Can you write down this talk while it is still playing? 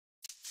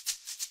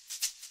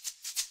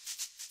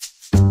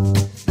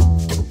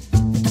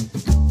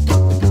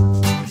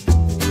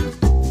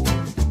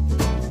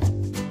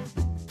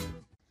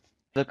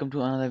welcome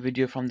to another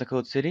video from the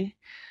Code City.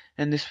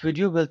 In this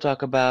video we'll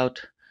talk about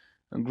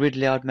grid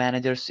layout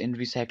managers in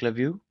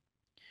RecyclerView.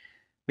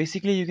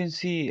 Basically you can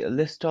see a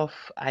list of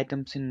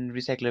items in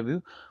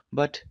RecyclerView,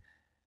 but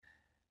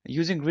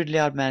using grid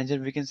layout manager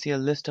we can see a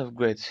list of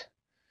grids.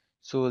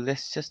 So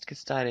let's just get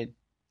started.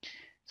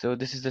 So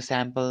this is the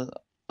sample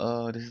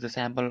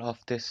of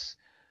this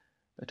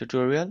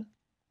tutorial.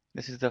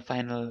 This is the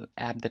final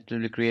app that we'll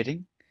be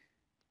creating.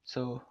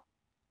 So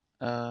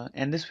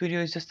and this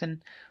video is just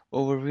an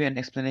overview and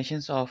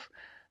explanations of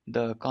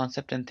the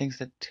concept and things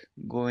that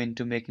go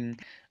into making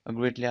a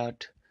grid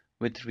layout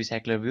with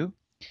RecyclerView.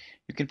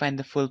 You can find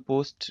the full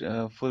post,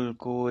 full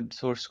code,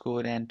 source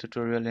code and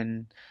tutorial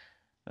in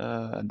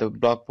the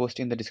blog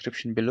post in the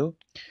description below.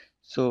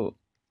 So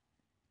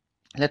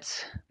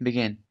let's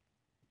begin.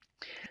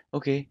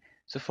 Okay,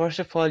 so first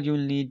of all you'll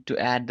need to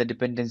add the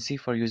dependency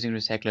for using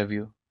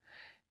RecyclerView.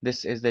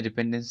 This is the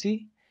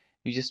dependency.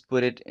 You just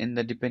put it in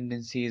the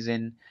dependencies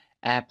in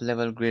app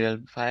level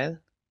gradle file.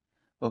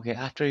 Okay,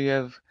 after you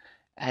have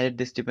added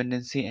this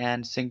dependency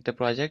and synced the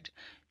project,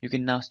 you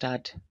can now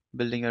start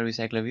building your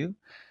RecyclerView.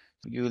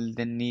 You will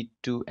then need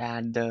to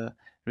add the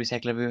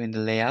RecyclerView in the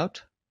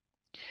layout.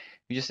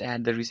 You just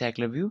add the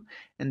RecyclerView,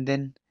 and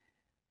then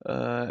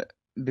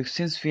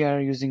since we are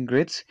using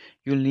grids,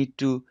 you'll need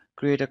to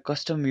create a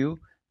custom view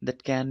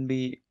that can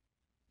be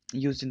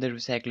used in the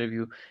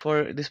RecyclerView.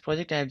 For this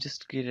project I have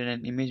just created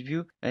an image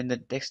view and the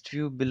text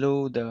view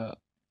below the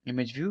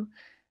image view,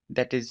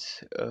 that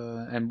is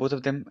and both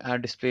of them are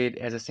displayed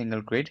as a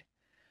single grid.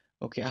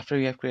 Okay, after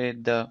you have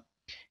created the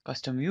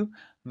custom view,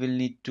 we'll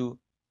need a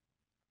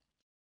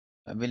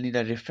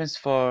reference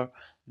for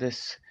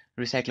this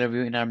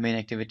RecyclerView in our main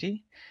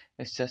activity.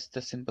 It's just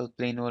a simple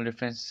plain old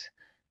reference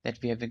that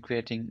we have been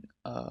creating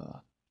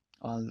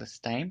all this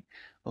time.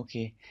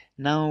 Okay,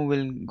 now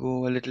we'll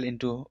go a little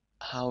into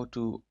how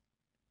to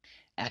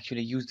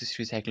actually use this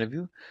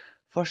RecyclerView.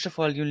 First of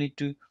all, you'll need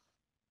to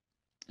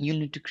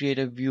create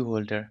a view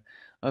holder.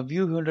 A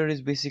view holder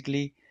is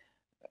basically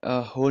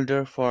a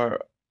holder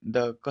for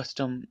the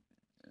custom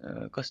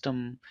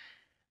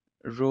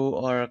row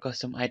or a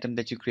custom item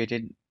that you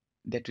created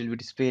that will be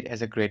displayed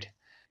as a grid.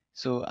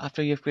 So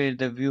after you have created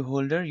the view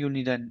holder, you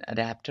need an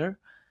adapter.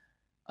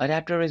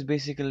 Adapter is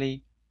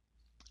basically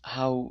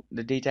how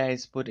the data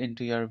is put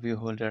into your view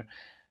holder.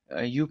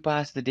 You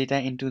pass the data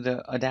into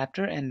the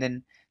adapter, and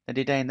then the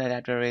data in the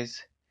adapter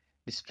is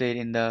displayed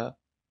in the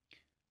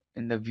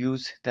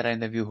views that are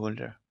in the view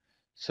holder.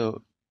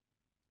 So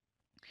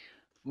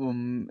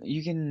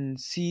you can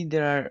see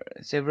there are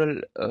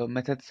several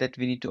methods that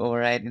we need to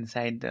override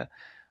inside the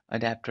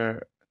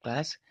adapter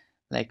class,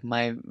 like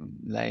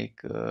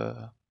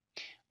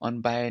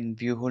on bind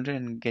view holder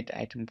and get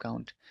item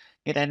count.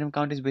 Get item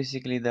count is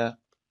basically the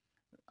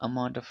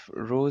amount of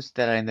rows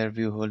that are in the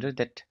view holder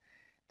that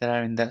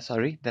are in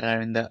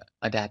the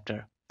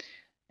adapter.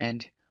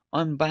 And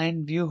on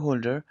bind view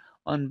holder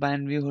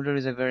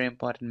is a very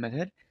important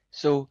method.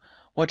 So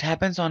what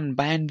happens on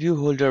bind view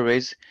holder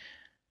is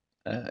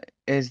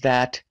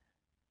that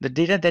the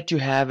data that you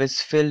have is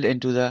filled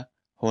into the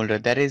holder.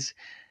 That is,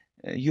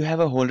 you have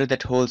a holder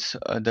that holds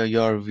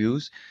your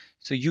views.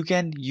 So you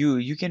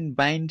can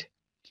bind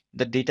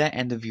the data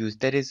and the views.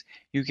 That is,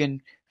 you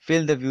can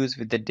fill the views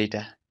with the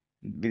data.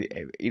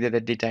 Either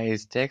the data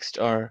is text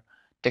or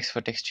text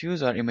for text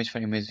views or image for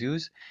image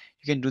views.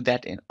 You can do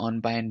that on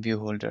bind view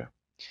holder.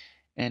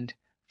 And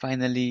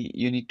finally,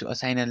 you need to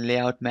assign a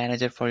layout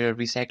manager for your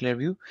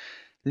RecyclerView.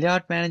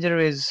 Layout manager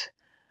is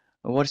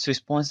what's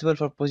responsible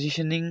for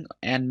positioning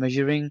and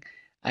measuring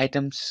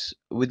items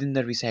within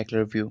the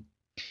RecyclerView.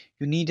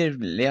 You need a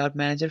layout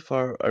manager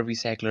for a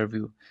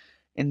RecyclerView.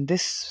 In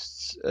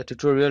this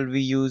tutorial,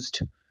 we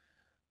used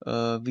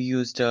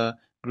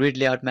grid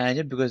layout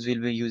manager because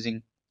we'll be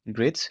using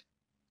grids,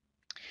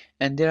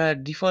 and there are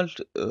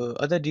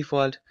other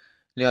default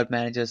layout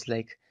managers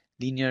like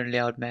linear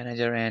layout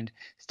manager and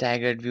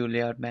staggered view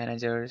layout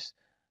managers.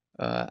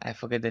 I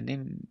forget the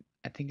name.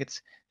 I think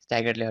it's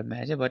staggered layout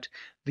manager, but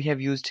we have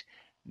used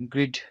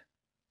grid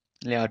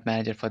layout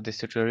manager for this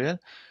tutorial.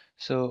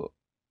 So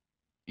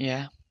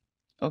yeah,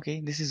 okay,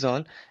 this is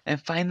all.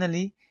 And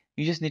finally,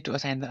 you just need to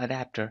assign the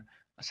adapter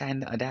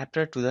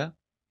to the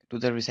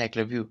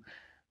RecyclerView.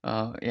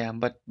 Yeah,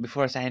 but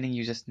before assigning,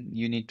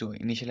 you need to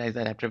initialize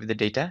the adapter with the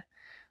data.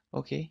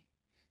 Okay,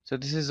 so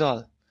this is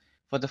all.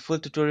 For the full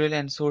tutorial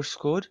and source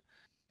code,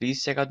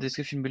 please check out the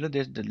description below.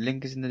 The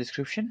link is in the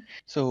description.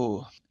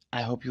 So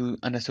I hope you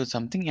understood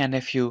something, and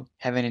if you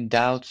have any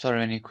doubts or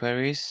any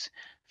queries,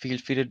 feel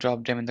free to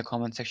drop them in the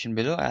comment section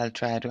below. I'll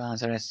try to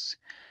answer as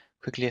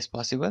quickly as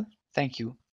possible. Thank you.